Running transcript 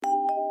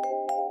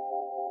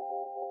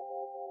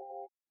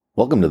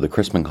Welcome to the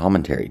Chrisman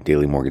Commentary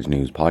Daily Mortgage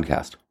News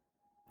Podcast.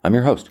 I'm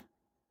your host,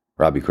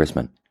 Robbie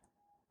Chrisman.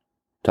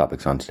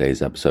 Topics on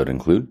today's episode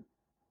include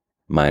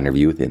my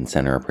interview with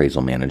InCenter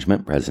Appraisal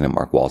Management President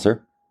Mark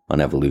Walser on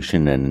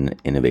evolution and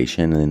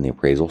innovation in the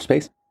appraisal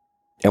space,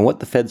 and what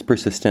the Fed's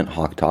persistent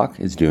hawk talk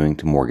is doing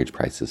to mortgage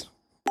prices.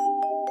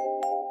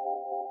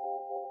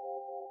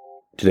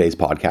 Today's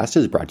podcast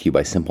is brought to you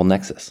by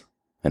SimpleNexus,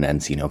 an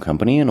nCino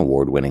company and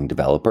award-winning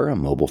developer of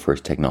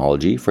mobile-first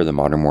technology for the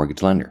modern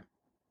mortgage lender.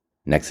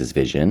 Nexus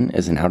Vision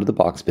is an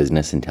out-of-the-box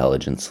business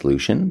intelligence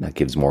solution that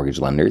gives mortgage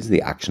lenders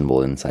the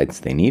actionable insights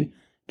they need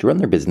to run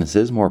their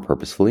businesses more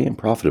purposefully and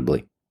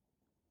profitably.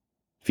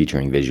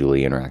 Featuring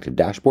visually interactive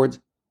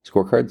dashboards,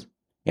 scorecards,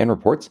 and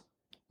reports,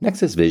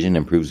 Nexus Vision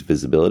improves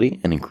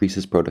visibility and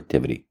increases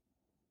productivity.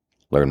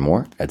 Learn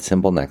more at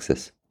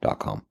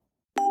simplenexus.com.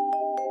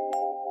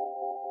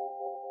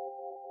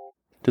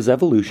 Does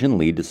evolution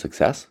lead to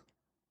success?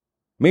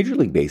 Major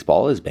League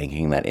Baseball is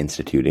banking that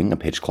instituting a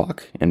pitch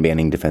clock and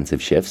banning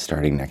defensive shifts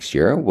starting next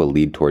year will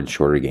lead towards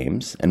shorter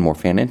games and more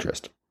fan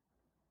interest.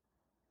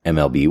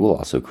 MLB will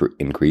also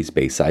increase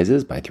base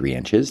sizes by 3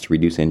 inches to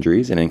reduce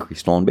injuries and increase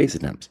stolen base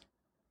attempts.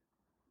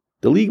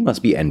 The league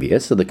must be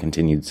envious of the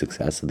continued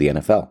success of the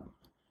NFL,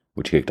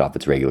 which kicked off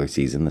its regular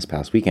season this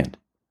past weekend.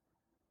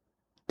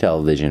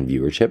 Television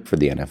viewership for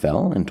the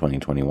NFL in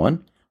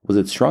 2021 was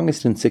its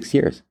strongest in 6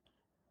 years,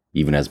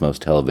 even as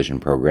most television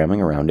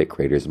programming around it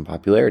craters in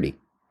popularity.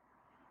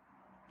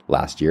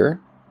 Last year,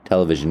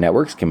 television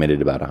networks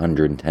committed about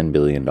 $110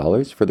 billion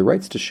for the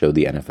rights to show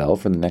the NFL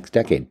for the next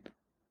decade,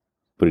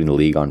 putting the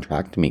league on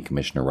track to meet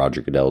Commissioner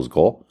Roger Goodell's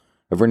goal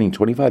of earning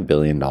 $25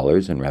 billion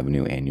in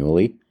revenue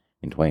annually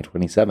in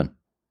 2027.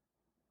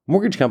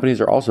 Mortgage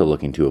companies are also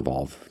looking to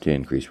evolve to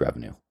increase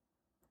revenue.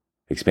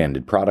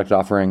 Expanded product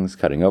offerings,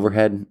 cutting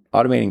overhead,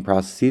 automating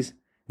processes,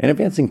 and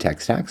advancing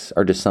tech stacks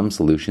are just some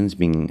solutions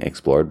being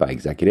explored by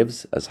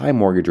executives as high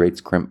mortgage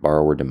rates crimp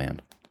borrower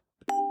demand.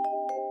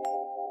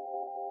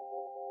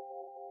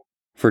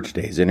 For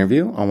today's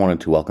interview, I wanted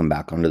to welcome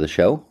back onto the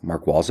show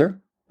Mark Walser,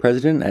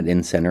 President at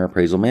InCenter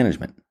Appraisal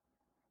Management.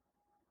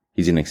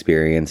 He's an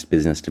experienced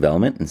business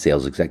development and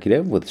sales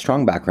executive with a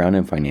strong background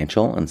in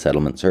financial and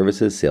settlement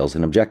services, sales,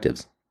 and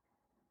objectives.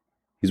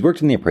 He's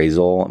worked in the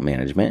appraisal,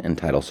 management, and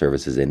title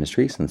services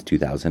industry since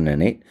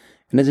 2008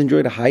 and has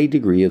enjoyed a high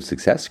degree of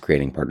success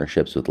creating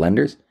partnerships with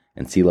lenders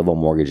and C-level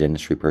mortgage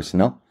industry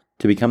personnel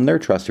to become their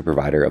trusted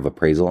provider of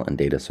appraisal and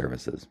data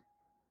services.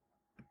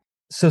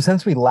 So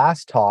since we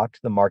last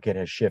talked, the market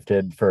has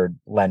shifted for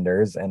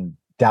lenders and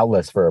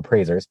doubtless for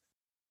appraisers.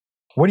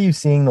 What are you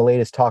seeing the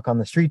latest talk on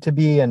the street to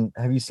be? And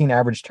have you seen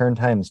average turn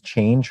times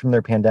change from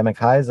their pandemic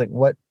highs? Like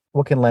what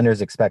can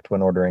lenders expect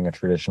when ordering a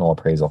traditional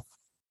appraisal?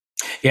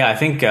 Yeah, I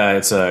think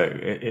it's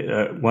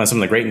one of some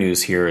of the great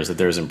news here is that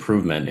there's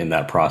improvement in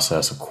that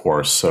process, of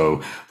course.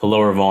 So the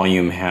lower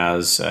volume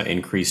has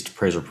increased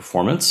appraiser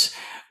performance.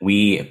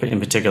 We,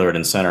 in particular at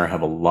InCenter,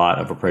 have a lot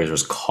of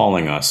appraisers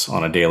calling us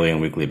on a daily and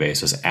weekly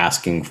basis,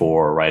 asking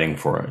for writing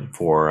for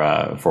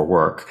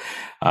work.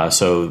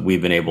 So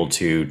we've been able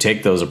to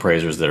take those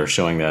appraisers that are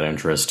showing that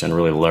interest and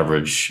really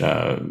leverage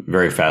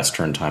very fast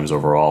turn times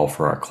overall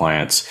for our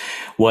clients.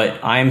 What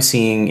I'm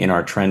seeing in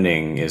our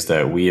trending is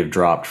that we have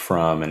dropped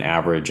from an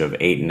average of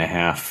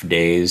 8.5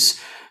 days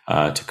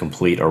to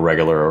complete a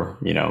regular,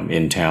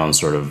 in-town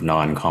sort of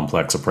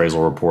non-complex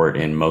appraisal report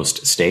in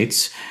most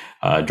states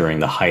during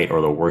the height or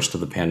the worst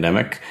of the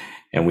pandemic.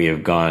 And we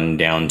have gone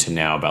down to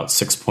now about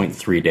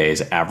 6.3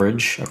 days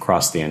average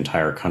across the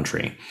entire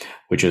country,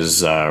 which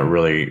is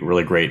really,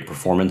 really great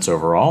performance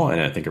overall.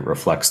 And I think it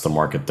reflects the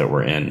market that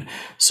we're in.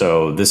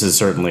 So this is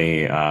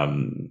certainly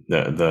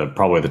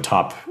probably the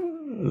top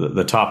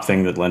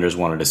thing that lenders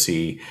wanted to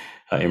see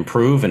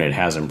improve, and it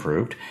has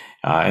improved.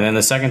 And then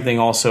the second thing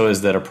also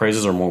is that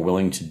appraisers are more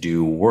willing to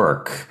do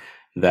work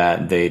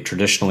that they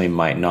traditionally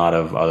might not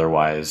have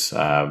otherwise,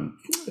 tried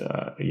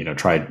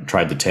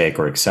to take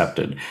or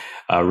accepted.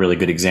 A really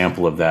good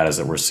example of that is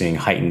that we're seeing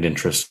heightened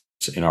interest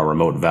in our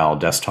remote val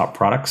desktop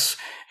products,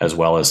 as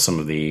well as some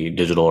of the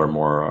digital or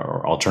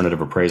more alternative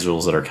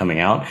appraisals that are coming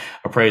out.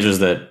 Appraisers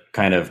that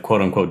kind of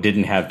quote unquote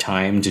didn't have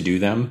time to do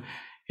them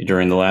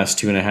during the last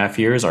 2.5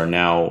 years are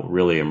now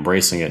really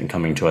embracing it and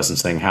coming to us and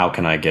saying, how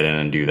can I get in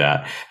and do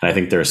that? And I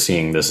think they're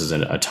seeing this as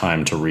a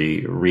time to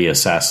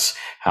reassess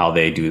how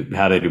they do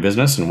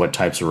business and what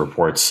types of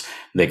reports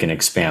they can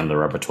expand the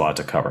repertoire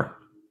to cover.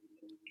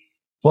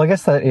 Well, I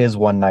guess that is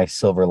one nice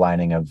silver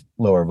lining of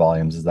lower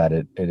volumes is that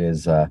it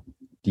is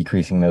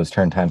decreasing those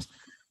turn times.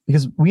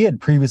 Because we had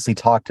previously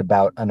talked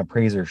about an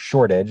appraiser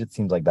shortage. It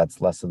seems like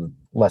that's less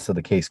of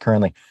the case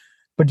currently.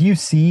 But do you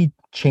see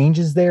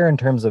changes there in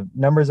terms of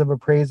numbers of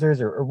appraisers,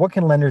 or what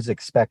can lenders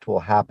expect will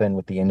happen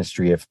with the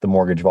industry if the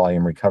mortgage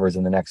volume recovers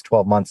in the next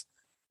 12 months?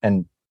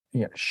 And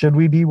should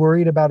we be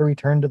worried about a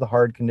return to the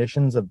hard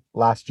conditions of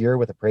last year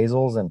with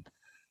appraisals? And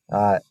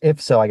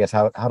if so, I guess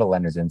how do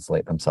lenders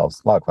insulate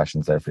themselves? A lot of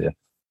questions there for you.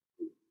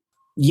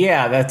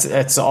 Yeah,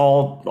 that's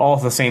all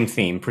the same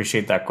theme.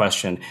 Appreciate that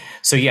question.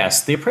 So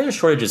yes, the appraiser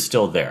shortage is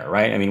still there,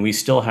 right? I mean, we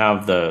still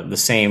have the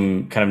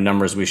same kind of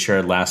numbers we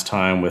shared last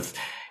time with,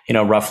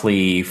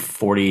 roughly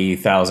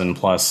 40,000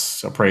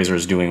 plus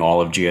appraisers doing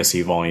all of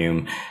GSE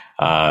volume,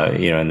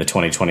 in the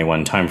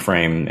 2021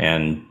 timeframe,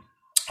 and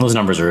those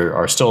numbers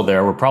are still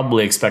there. We're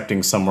probably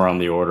expecting somewhere on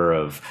the order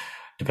of,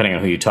 depending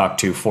on who you talk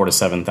to, 4,000 to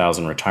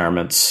 7,000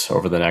 retirements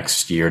over the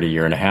next year to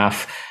year and a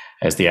half,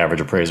 as the average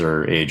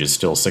appraiser age is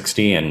still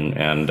 60,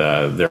 and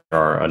there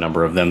are a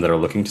number of them that are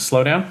looking to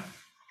slow down.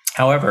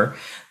 However,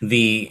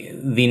 the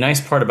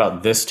nice part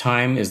about this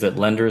time is that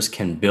lenders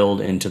can build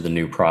into the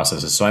new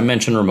processes. So I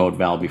mentioned remote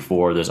val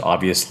before. There's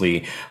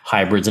obviously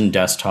hybrids and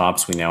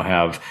desktops. We now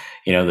have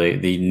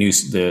the new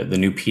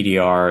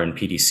PDR and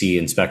PDC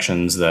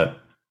inspections that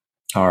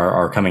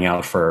are coming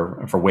out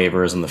for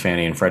waivers on the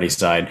Fannie and Freddie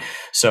side.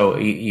 So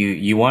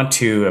you want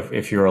to,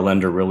 if you're a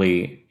lender,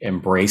 really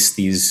embrace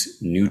these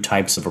new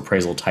types of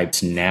appraisal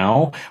types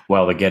now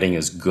while the getting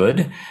is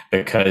good.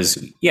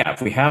 Because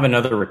if we have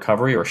another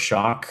recovery or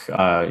shock,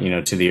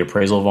 to the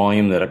appraisal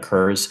volume that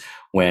occurs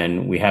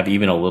when we have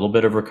even a little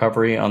bit of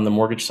recovery on the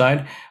mortgage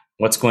side,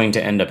 what's going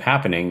to end up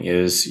happening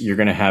is you're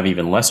going to have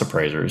even less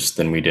appraisers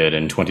than we did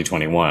in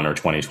 2021 or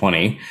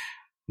 2020.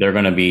 They're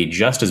going to be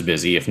just as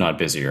busy, if not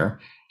busier.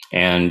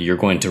 And you're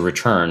going to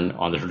return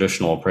on the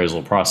traditional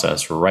appraisal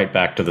process right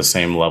back to the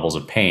same levels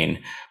of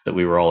pain that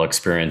we were all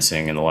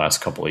experiencing in the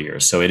last couple of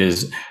years. So it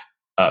is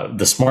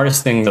the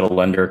smartest thing that a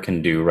lender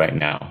can do right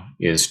now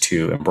is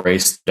to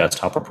embrace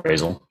desktop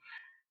appraisal,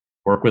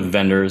 work with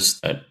vendors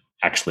that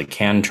actually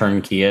can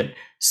turnkey it,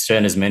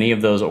 send as many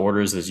of those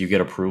orders as you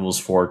get approvals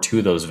for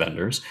to those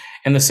vendors.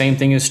 And the same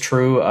thing is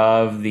true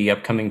of the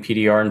upcoming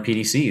PDR and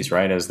PDCs,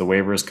 right? As the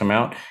waivers come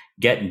out,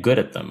 get good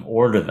at them,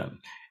 order them.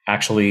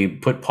 Actually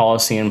put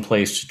policy in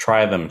place to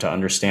try them, to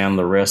understand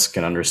the risk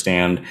and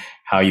understand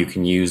how you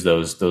can use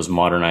those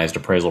modernized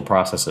appraisal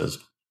processes.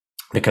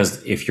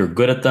 Because if you're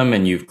good at them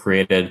and you've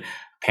created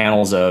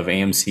panels of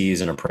AMCs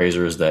and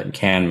appraisers that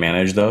can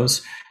manage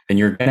those, then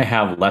you're going to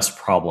have less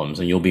problems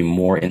and you'll be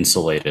more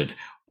insulated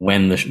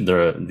when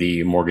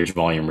the mortgage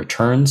volume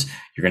returns.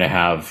 You're going to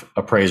have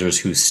appraisers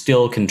who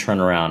still can turn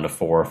around a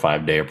 4 or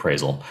 5 day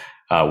appraisal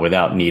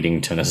without needing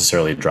to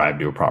necessarily drive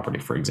to a property,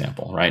 for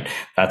example, right?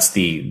 That's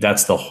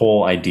the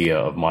whole idea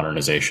of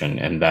modernization,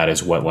 and that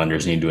is what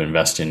lenders need to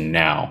invest in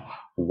now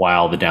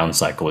while the down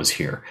cycle is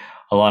here.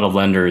 A lot of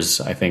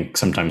lenders, I think,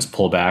 sometimes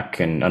pull back,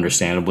 and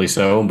understandably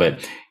so, but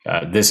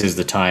this is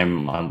the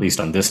time, at least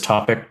on this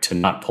topic, to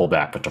not pull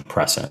back, but to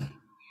press in.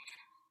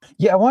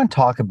 Yeah, I want to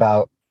talk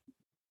about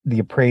the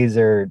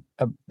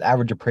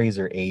average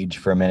appraiser age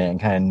for a minute and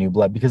kind of new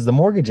blood, because the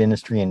mortgage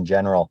industry in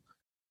general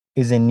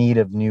is in need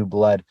of new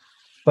blood.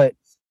 But,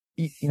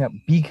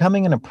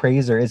 becoming an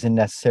appraiser isn't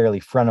necessarily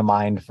front of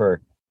mind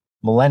for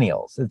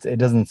millennials. It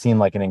doesn't seem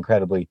like an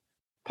incredibly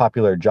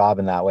popular job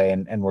in that way.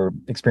 And we're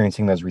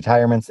experiencing those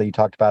retirements that you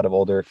talked about of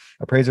older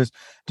appraisers.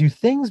 Do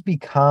things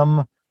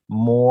become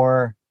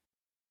more,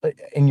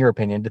 in your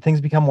opinion,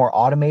 more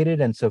automated?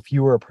 And so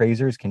fewer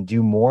appraisers can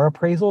do more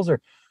appraisals?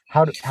 Or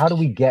how do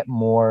we get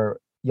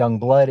more young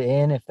blood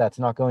in if that's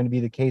not going to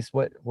be the case?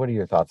 What are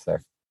your thoughts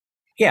there?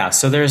 Yeah,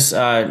 so there's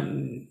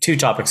two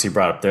topics you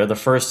brought up there. The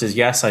first is,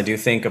 yes, I do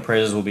think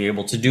appraisers will be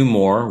able to do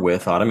more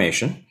with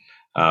automation,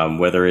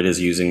 whether it is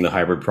using the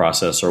hybrid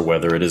process or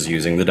whether it is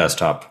using the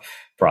desktop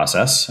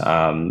process.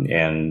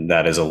 And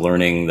that is a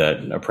learning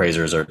that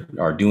appraisers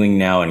are doing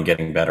now and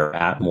getting better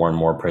at. More and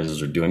more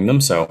appraisers are doing them.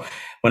 So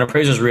when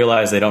appraisers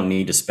realize they don't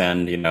need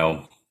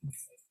to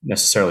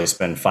necessarily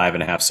spend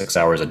 5.5, 6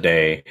 hours a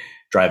day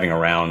driving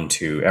around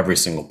to every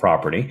single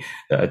property.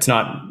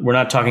 We're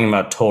not talking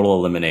about total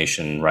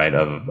elimination, right,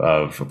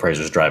 of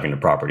appraisers driving to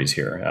properties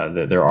here.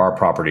 There are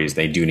properties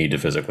they do need to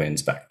physically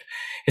inspect.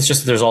 It's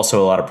just there's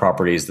also a lot of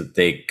properties that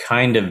they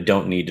kind of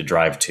don't need to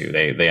drive to.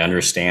 They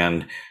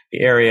understand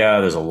the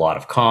area. There's a lot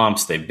of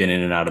comps. They've been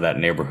in and out of that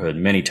neighborhood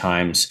many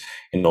times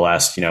in the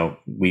last,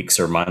 weeks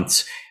or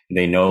months.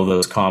 They know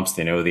those comps.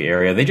 They know the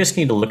area. They just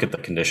need to look at the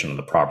condition of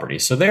the property.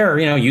 So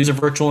use a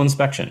virtual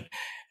inspection.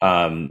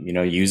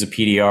 Use a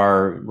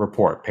PDR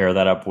report, pair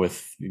that up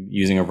with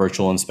using a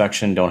virtual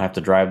inspection. Don't have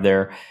to drive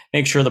there.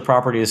 Make sure the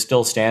property is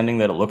still standing,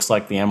 that it looks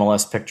like the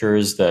MLS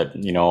pictures, that,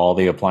 all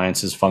the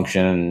appliances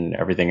function and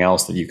everything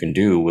else that you can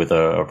do with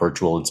a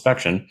virtual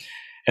inspection.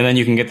 And then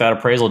you can get that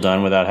appraisal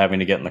done without having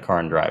to get in the car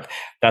and drive.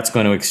 That's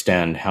going to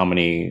extend how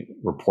many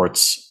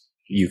reports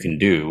you can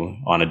do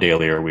on a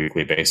daily or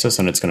weekly basis,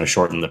 and it's going to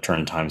shorten the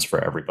turn times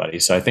for everybody.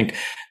 So I think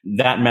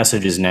that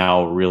message is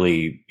now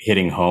really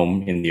hitting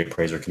home in the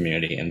appraiser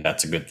community, and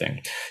that's a good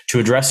thing. To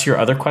address your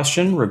other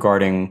question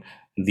regarding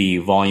the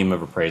volume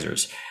of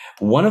appraisers,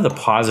 one of the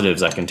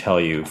positives I can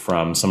tell you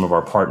from some of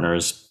our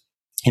partners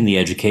in the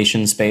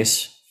education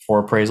space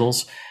for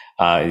appraisals,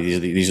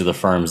 these are the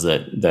firms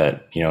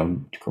that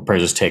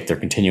appraisers take their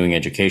continuing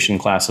education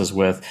classes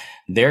with.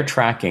 They're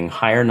tracking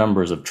higher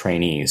numbers of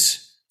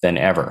trainees than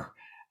ever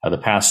The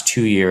past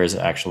 2 years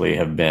actually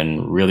have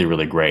been really,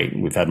 really great.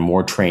 We've had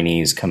more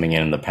trainees coming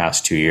in the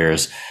past 2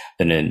 years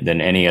than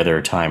any other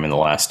time in the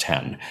last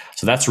 10.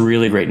 So that's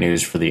really great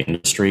news for the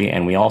industry.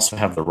 And we also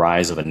have the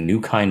rise of a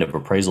new kind of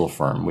appraisal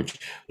firm, which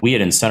we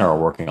at Incenter are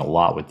working a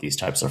lot with these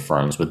types of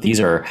firms. But these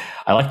are,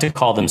 I like to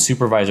call them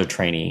supervisor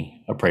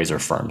trainee appraiser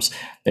firms,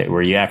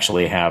 where you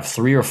actually have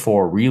 3 or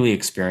 4 really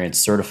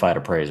experienced certified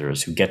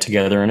appraisers who get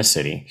together in a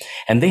city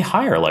and they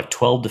hire like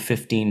 12 to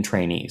 15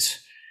 trainees.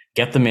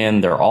 Get them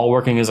in. They're all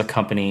working as a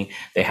company.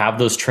 They have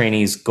those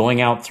trainees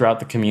going out throughout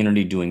the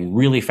community doing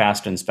really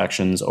fast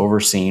inspections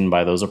overseen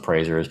by those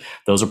appraisers.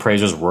 Those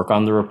appraisers work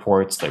on the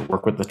reports. They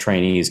work with the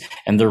trainees,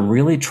 and they're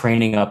really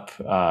training up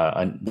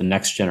the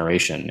next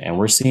generation. And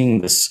we're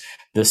seeing this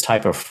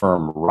type of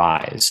firm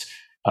rise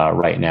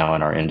right now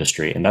in our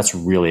industry, and that's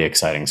really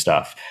exciting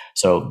stuff.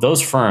 So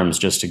those firms,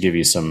 just to give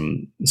you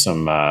some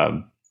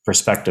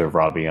perspective,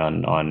 Robbie,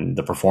 on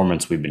the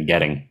performance we've been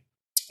getting.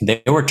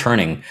 They were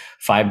turning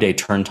 5-day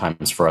turn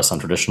times for us on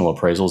traditional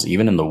appraisals,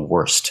 even in the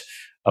worst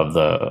of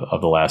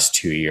the last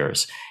 2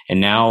 years.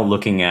 And now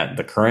looking at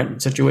the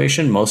current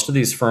situation, most of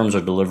these firms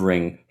are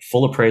delivering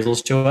full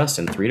appraisals to us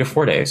in 3 to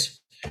 4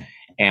 days.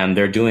 And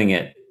they're doing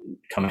it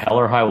come hell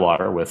or high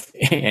water with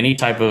any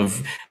type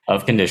of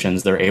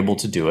conditions. They're able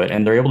to do it.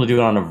 And they're able to do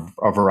it on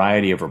a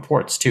variety of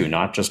reports too,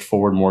 not just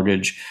forward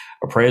mortgage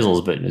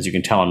appraisals, but as you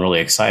can tell, I'm really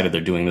excited.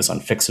 They're doing this on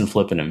fix and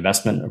flip and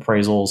investment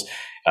appraisals.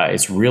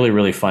 It's really,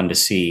 really fun to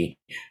see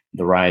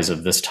the rise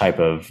of this type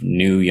of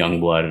new young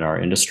blood in our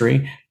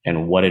industry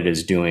and what it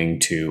is doing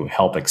to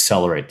help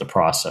accelerate the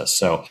process.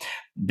 So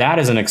that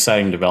is an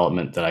exciting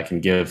development that I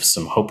can give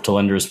some hope to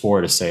lenders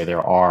for, to say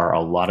there are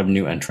a lot of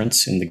new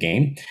entrants in the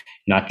game,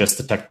 not just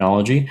the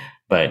technology,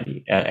 but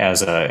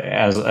as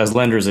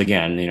lenders,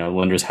 again,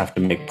 lenders have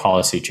to make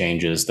policy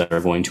changes that are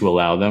going to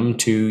allow them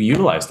to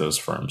utilize those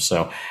firms.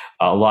 So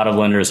a lot of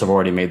lenders have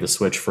already made the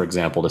switch, for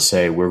example, to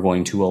say we're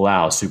going to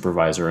allow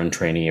supervisor and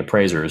trainee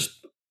appraisers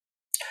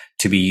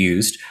to be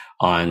used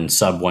on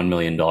sub $1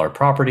 million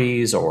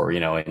properties, or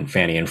in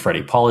Fannie and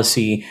Freddie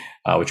policy,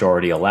 which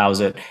already allows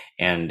it,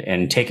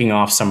 and taking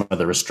off some of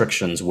the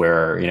restrictions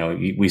where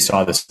we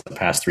saw this in the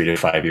past 3 to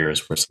 5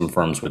 years, where some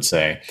firms would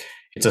say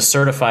it's a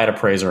certified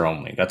appraiser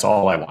only. That's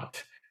all I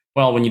want.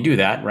 Well, when you do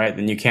that, right,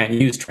 then you can't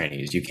use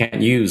trainees, you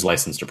can't use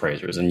licensed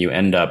appraisers, and you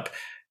end up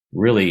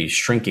really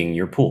shrinking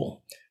your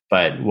pool.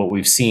 But what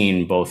we've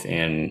seen both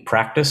in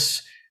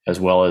practice, as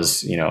well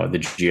as, the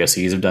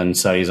GSEs have done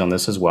studies on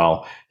this as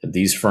well, that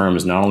these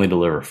firms not only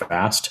deliver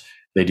fast,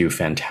 they do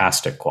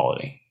fantastic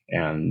quality.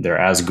 And they're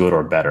as good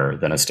or better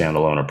than a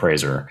standalone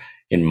appraiser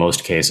in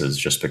most cases,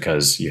 just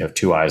because you have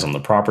 2 eyes on the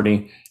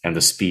property and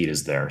the speed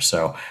is there.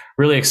 So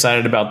really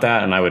excited about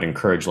that. And I would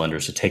encourage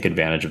lenders to take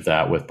advantage of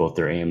that with both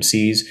their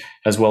AMCs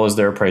as well as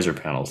their appraiser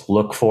panels.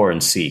 Look for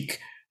and seek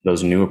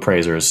those new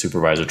appraisers,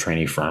 supervisor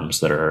trainee firms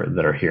that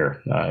are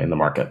here in the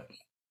market.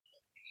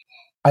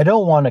 I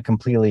don't want to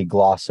completely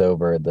gloss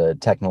over the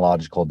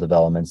technological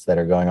developments that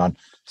are going on.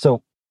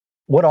 So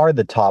what are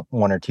the top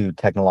 1 or 2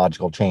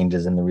 technological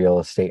changes in the real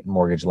estate and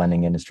mortgage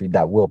lending industry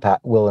that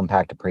will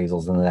impact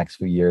appraisals in the next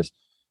few years?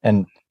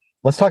 And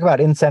let's talk about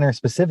Incenter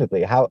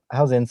specifically.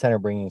 How's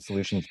Incenter bringing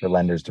solutions for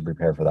lenders to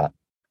prepare for that?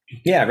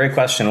 Yeah, great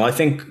question. Well, I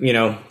think,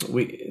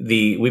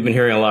 we've been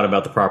hearing a lot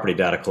about the property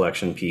data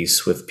collection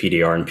piece with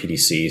PDR and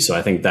PDC. So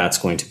I think that's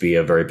going to be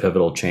a very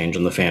pivotal change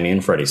on the Fannie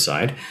and Freddie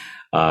side.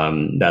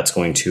 That's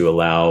going to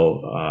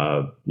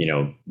allow,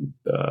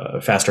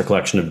 faster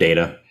collection of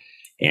data,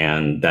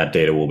 and that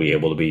data will be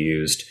able to be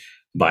used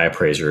by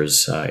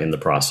appraisers in the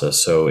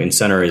process. So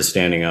Incenter is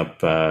standing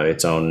up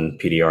its own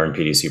PDR and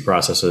PDC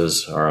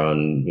processes, our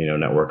own,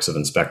 networks of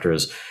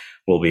inspectors.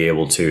 We'll be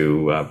able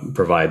to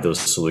provide those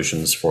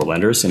solutions for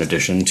lenders, in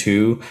addition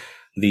to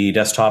the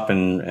desktop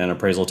and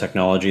appraisal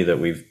technology that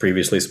we've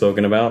previously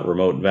spoken about.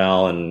 Remote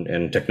Val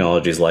and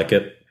technologies like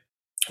it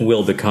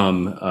will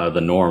become the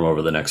norm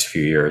over the next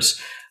few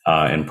years.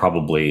 And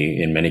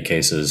probably in many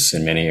cases,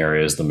 in many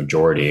areas, the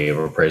majority of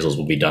appraisals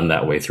will be done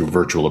that way through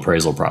virtual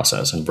appraisal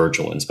process and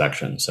virtual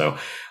inspection. So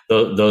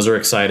those are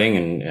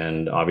exciting.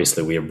 And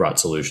obviously we have brought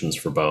solutions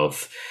for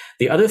both.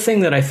 The other thing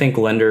that I think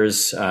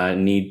lenders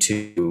need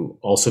to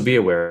also be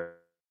aware of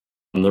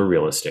on the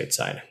real estate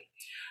side.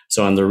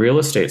 So on the real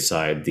estate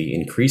side, the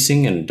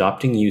increasing and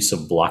adopting use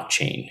of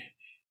blockchain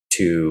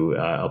to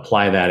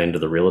apply that into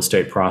the real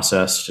estate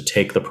process, to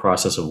take the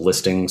process of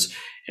listings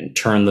and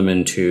turn them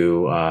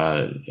into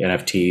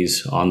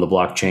NFTs on the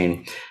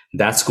blockchain,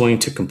 that's going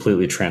to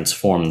completely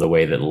transform the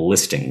way that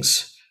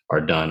listings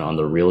are done on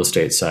the real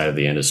estate side of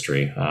the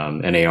industry.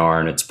 NAR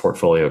and its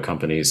portfolio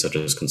companies such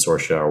as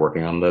Consortia are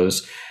working on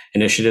those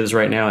initiatives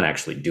right now and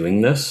actually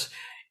doing this.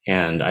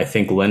 And I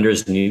think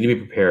lenders need to be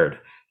prepared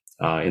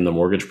in the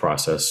mortgage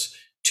process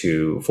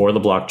for the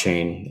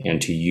blockchain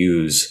and to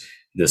use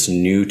this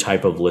new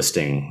type of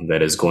listing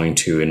that is going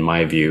to, in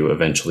my view,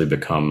 eventually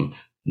become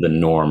the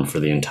norm for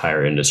the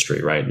entire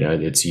industry, right?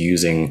 It's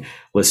using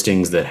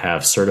listings that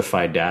have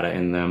certified data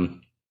in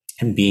them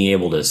and being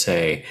able to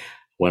say,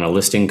 when a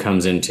listing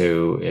comes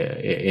into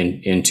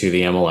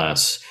the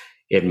MLS,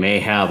 it may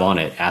have on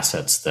it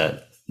assets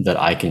that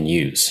I can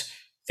use.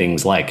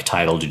 Things like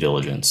title due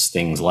diligence,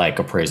 things like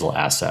appraisal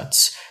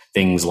assets,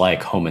 things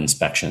like home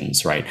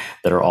inspections, right?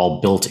 That are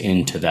all built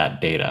into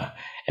that data.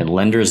 And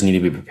lenders need to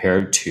be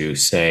prepared to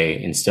say,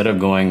 instead of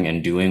going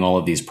and doing all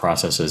of these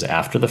processes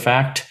after the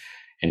fact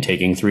and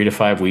taking 3 to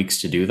 5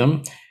 weeks to do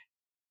them,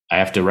 I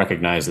have to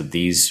recognize that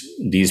these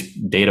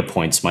data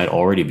points might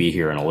already be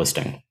here in a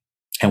listing.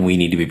 And we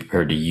need to be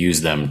prepared to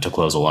use them to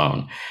close a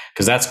loan,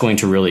 because that's going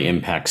to really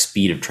impact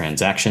speed of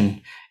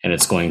transaction, and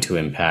it's going to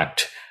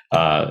impact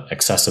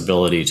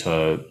accessibility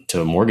to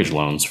mortgage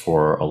loans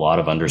for a lot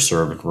of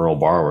underserved rural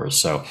borrowers.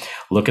 So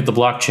look at the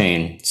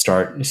blockchain,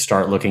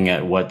 start looking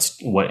at what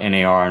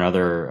NAR and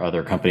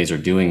other companies are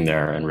doing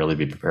there, and really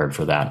be prepared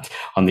for that.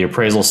 On the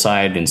appraisal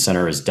side,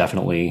 Incenter is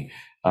definitely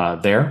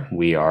there.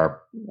 We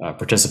are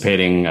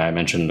participating. I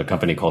mentioned a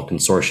company called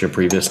Consortia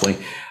previously,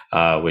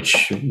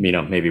 which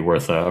may be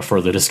worth a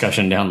further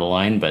discussion down the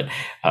line, but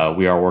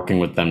we are working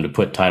with them to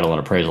put title and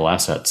appraisal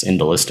assets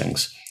into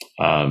listings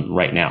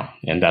right now.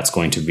 And that's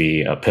going to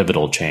be a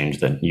pivotal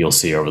change that you'll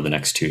see over the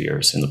next 2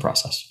 years in the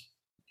process.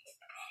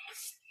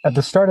 At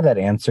the start of that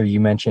answer, you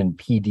mentioned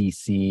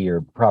PDC,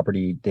 or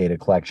property data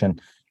collection.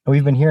 And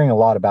we've been hearing a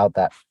lot about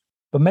that,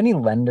 but many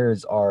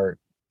lenders are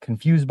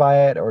confused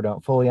by it or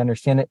don't fully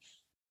understand it.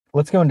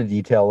 Let's go into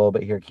detail a little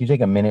bit here. Can you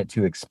take a minute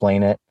to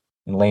explain it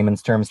in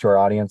layman's terms to our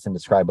audience and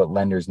describe what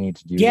lenders need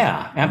to do?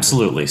 Yeah,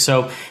 absolutely.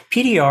 So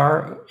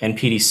PDR and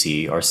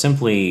PDC are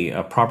simply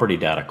a property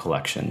data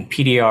collection.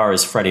 PDR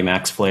is Freddie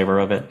Mac's flavor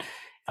of it,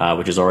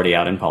 which is already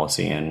out in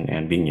policy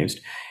and being used.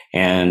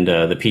 And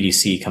the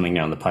PDC coming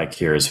down the pike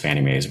here is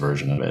Fannie Mae's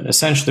version of it.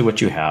 Essentially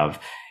what you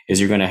have is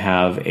you're going to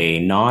have a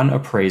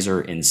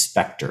non-appraiser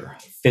inspector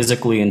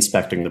physically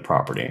inspecting the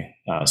property.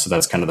 So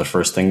that's kind of the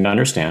first thing to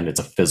understand. It's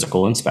a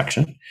physical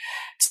inspection.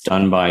 It's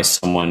done by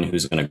someone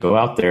who's going to go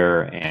out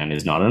there and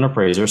is not an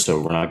appraiser, so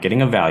we're not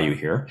getting a value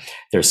here.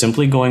 They're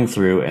simply going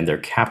through and they're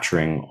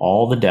capturing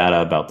all the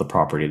data about the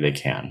property they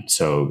can.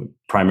 So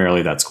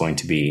primarily that's going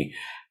to be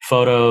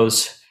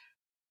photos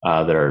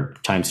that are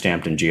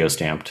time-stamped and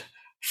geo-stamped,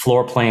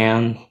 floor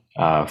plan,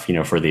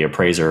 for the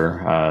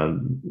appraiser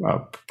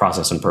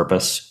process and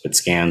purpose with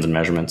scans and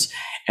measurements.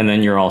 And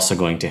then you're also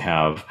going to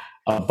have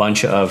a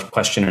bunch of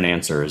question and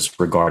answers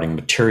regarding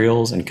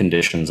materials and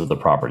conditions of the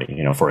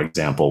property. For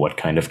example, what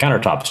kind of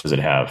countertops does it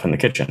have in the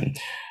kitchen?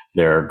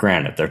 Their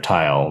granite, their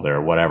tile,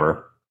 their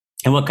whatever.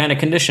 And what kind of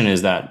condition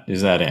is that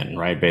in,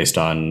 right? Based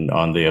on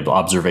the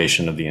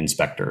observation of the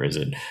inspector. Is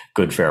it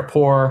good, fair,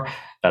 poor?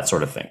 That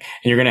sort of thing.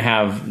 And you're going to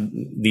have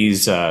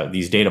these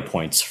data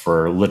points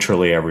for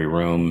literally every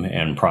room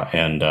and part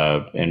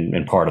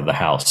of the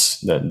house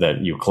that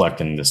you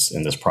collect in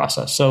this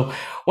process. So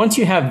once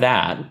you have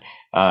that,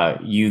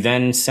 you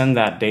then send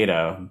that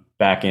data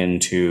back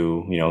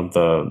into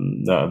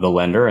the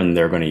lender, and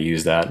they're going to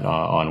use that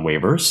on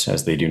waivers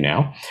as they do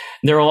now.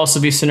 There will also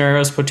be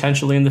scenarios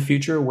potentially in the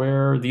future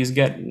where these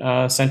get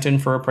sent in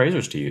for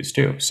appraisers to use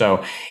too.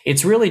 So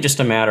it's really just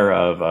a matter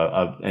of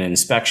an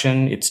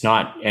inspection. It's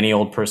not any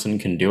old person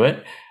can do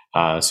it.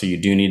 So you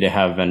do need to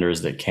have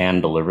vendors that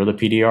can deliver the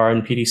PDR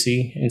and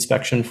PDC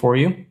inspection for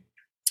you.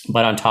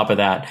 But on top of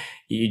that,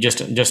 you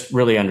just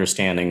really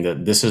understanding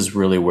that this is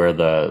really where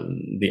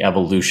the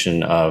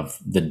evolution of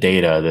the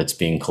data that's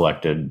being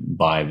collected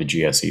by the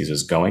GSEs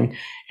is going,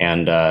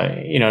 and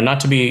not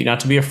to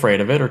be afraid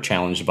of it or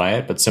challenged by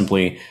it, but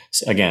simply,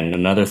 again,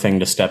 another thing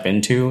to step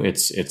into.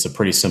 It's a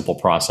pretty simple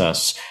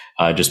process,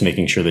 just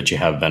making sure that you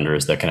have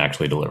vendors that can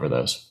actually deliver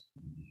those.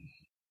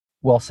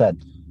 Well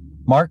said,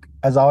 Mark.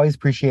 As always,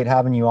 appreciate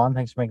having you on.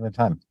 Thanks for making the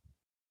time.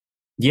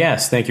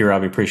 Yes, thank you,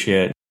 Robbie.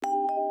 Appreciate it.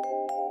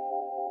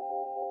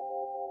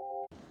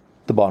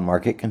 The bond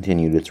market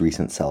continued its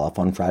recent sell-off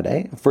on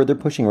Friday, further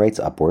pushing rates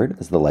upward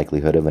as the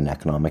likelihood of an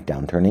economic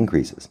downturn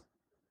increases.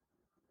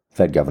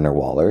 Fed Governor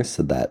Waller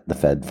said that the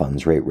Fed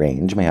funds rate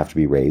range may have to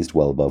be raised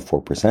well above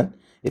 4%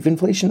 if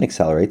inflation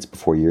accelerates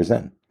before year's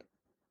end.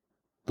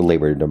 The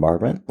Labor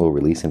Department will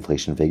release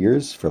inflation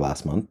figures for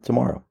last month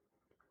tomorrow.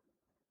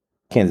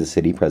 Kansas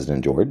City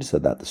President George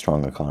said that the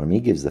strong economy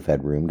gives the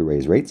Fed room to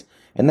raise rates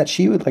and that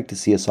she would like to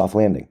see a soft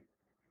landing,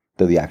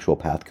 though the actual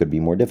path could be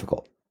more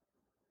difficult.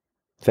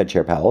 Fed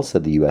Chair Powell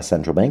said the U.S.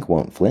 Central Bank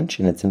won't flinch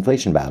in its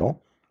inflation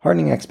battle,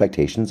 hardening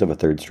expectations of a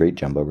third straight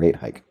jumbo rate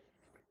hike.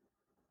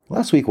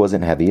 Last week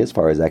wasn't heavy as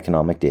far as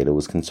economic data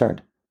was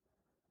concerned.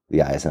 The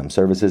ISM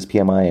Services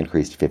PMI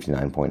increased to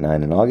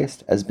 59.9 in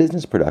August as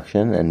business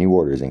production and new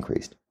orders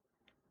increased.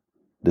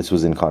 This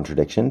was in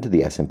contradiction to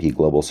the S&P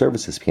Global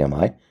Services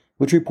PMI,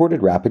 which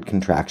reported rapid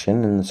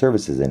contraction in the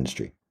services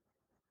industry.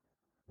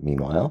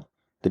 Meanwhile,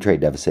 the trade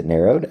deficit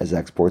narrowed as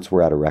exports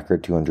were at a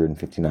record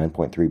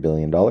 $259.3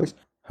 billion.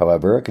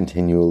 However, a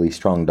continually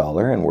strong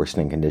dollar and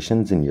worsening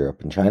conditions in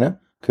Europe and China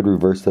could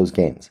reverse those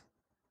gains.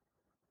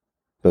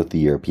 Both the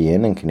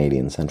European and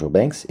Canadian central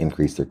banks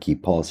increased their key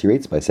policy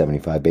rates by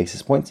 75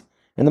 basis points,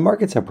 and the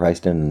markets have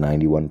priced in a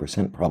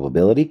 91%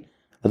 probability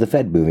of the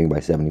Fed moving by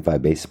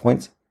 75 basis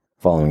points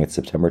following its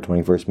September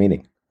 21st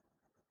meeting.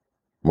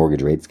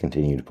 Mortgage rates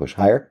continue to push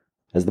higher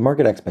as the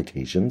market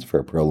expectations for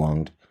a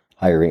prolonged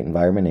higher rate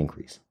environment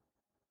increase.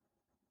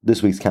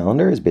 This week's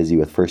calendar is busy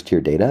with first-tier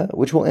data,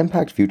 which will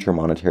impact future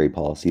monetary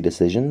policy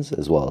decisions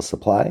as well as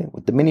supply,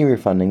 with the mini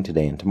refunding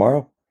today and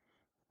tomorrow.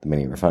 The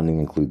mini refunding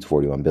includes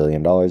 $41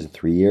 billion of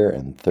 3-year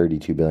and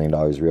 $32 billion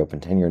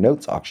reopened 10-year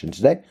notes auctioned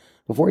today,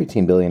 before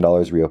 $18 billion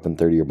reopened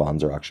 30-year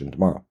bonds are auctioned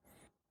tomorrow.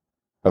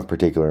 Of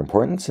particular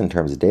importance in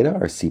terms of data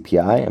are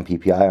CPI and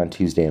PPI on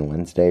Tuesday and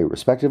Wednesday,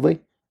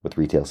 respectively, with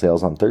retail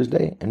sales on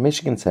Thursday and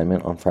Michigan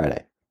sentiment on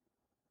Friday.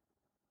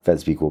 Fed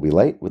speak will be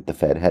light, with the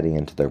Fed heading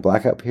into their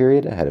blackout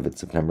period ahead of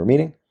its September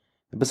meeting.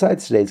 And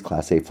besides today's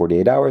Class A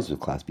 48 hours, with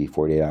Class B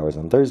 48 hours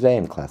on Thursday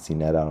and Class C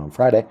net out on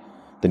Friday,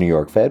 the New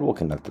York Fed will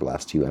conduct their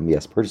last 2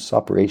 MBS purchase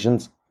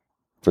operations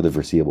for the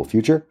foreseeable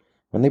future,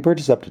 when they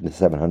purchase up to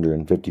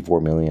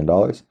 $754 million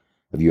of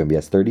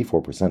UMBS 30,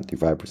 4% through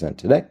 5%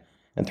 today,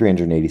 and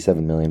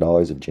 $387 million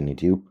of Ginnie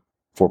 2,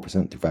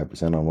 4% through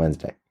 5% on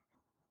Wednesday.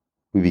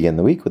 We begin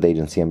the week with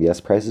agency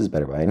MBS prices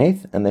better by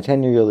 1/8, and the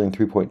 10-year yielding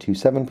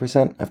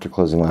 3.27% after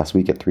closing last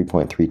week at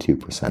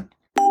 3.32%.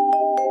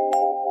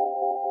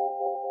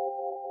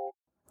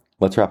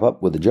 Let's wrap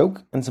up with a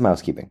joke and some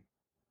housekeeping.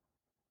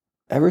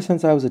 Ever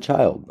since I was a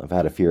child, I've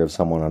had a fear of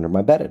someone under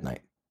my bed at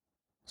night.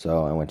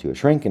 So I went to a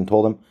shrink and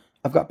told him,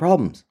 I've got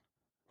problems.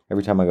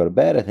 Every time I go to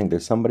bed, I think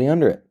there's somebody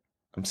under it.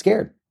 I'm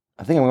scared.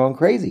 I think I'm going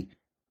crazy.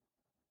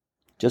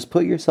 Just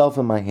put yourself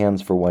in my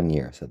hands for 1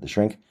 year, said the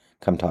shrink.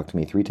 Come talk to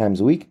me 3 times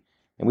a week,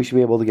 and we should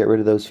be able to get rid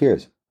of those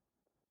fears.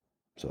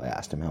 So I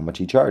asked him how much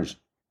he charged.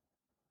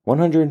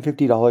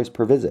 $150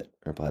 per visit,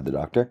 replied the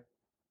doctor.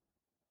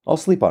 I'll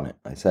sleep on it,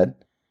 I said,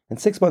 and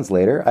 6 months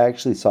later, I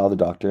actually saw the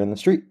doctor in the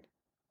street.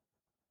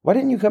 Why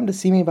didn't you come to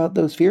see me about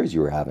those fears you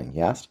were having,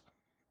 he asked.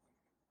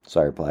 So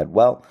I replied,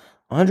 well,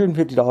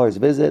 $150 a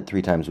visit,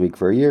 3 times a week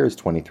for a year is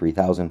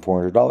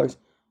 $23,400.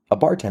 A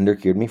bartender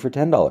cured me for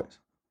 $10.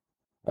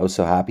 I was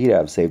so happy to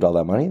have saved all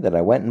that money that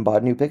I went and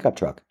bought a new pickup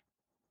truck.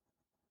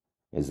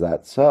 Is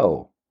that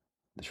so?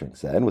 The shrink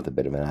said with a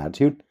bit of an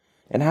attitude.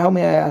 And how,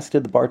 may I ask,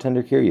 did the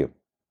bartender cure you?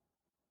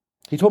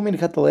 He told me to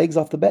cut the legs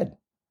off the bed.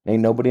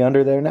 Ain't nobody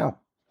under there now.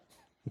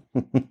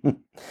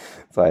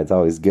 That's why it's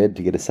always good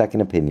to get a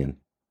second opinion.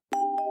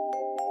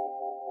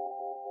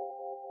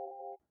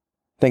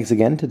 Thanks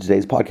again to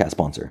today's podcast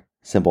sponsor,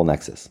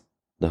 SimpleNexus,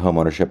 the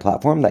homeownership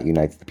platform that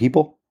unites the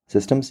people,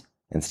 systems,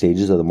 and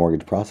stages of the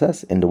mortgage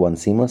process into one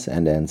seamless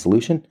end-to-end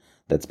solution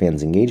that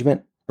spans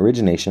engagement,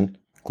 origination,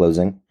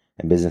 closing,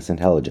 and business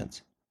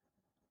intelligence.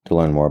 To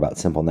learn more about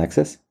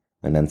SimpleNexus,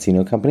 an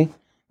nCino company,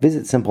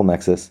 visit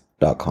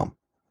simplenexus.com.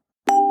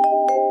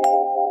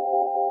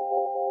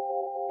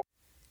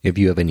 If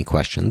you have any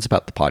questions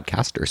about the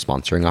podcast or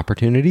sponsoring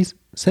opportunities,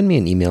 send me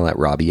an email at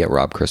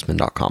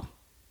robbie@robchrisman.com.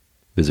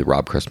 Visit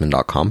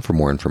robchrisman.com for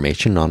more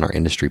information on our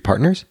industry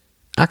partners,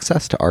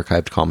 access to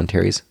archived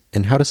commentaries,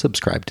 and how to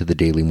subscribe to the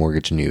daily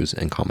mortgage news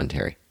and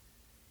commentary.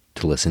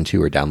 To listen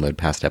to or download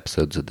past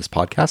episodes of this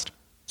podcast,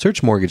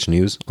 search Mortgage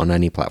News on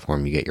any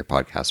platform you get your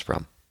podcasts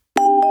from.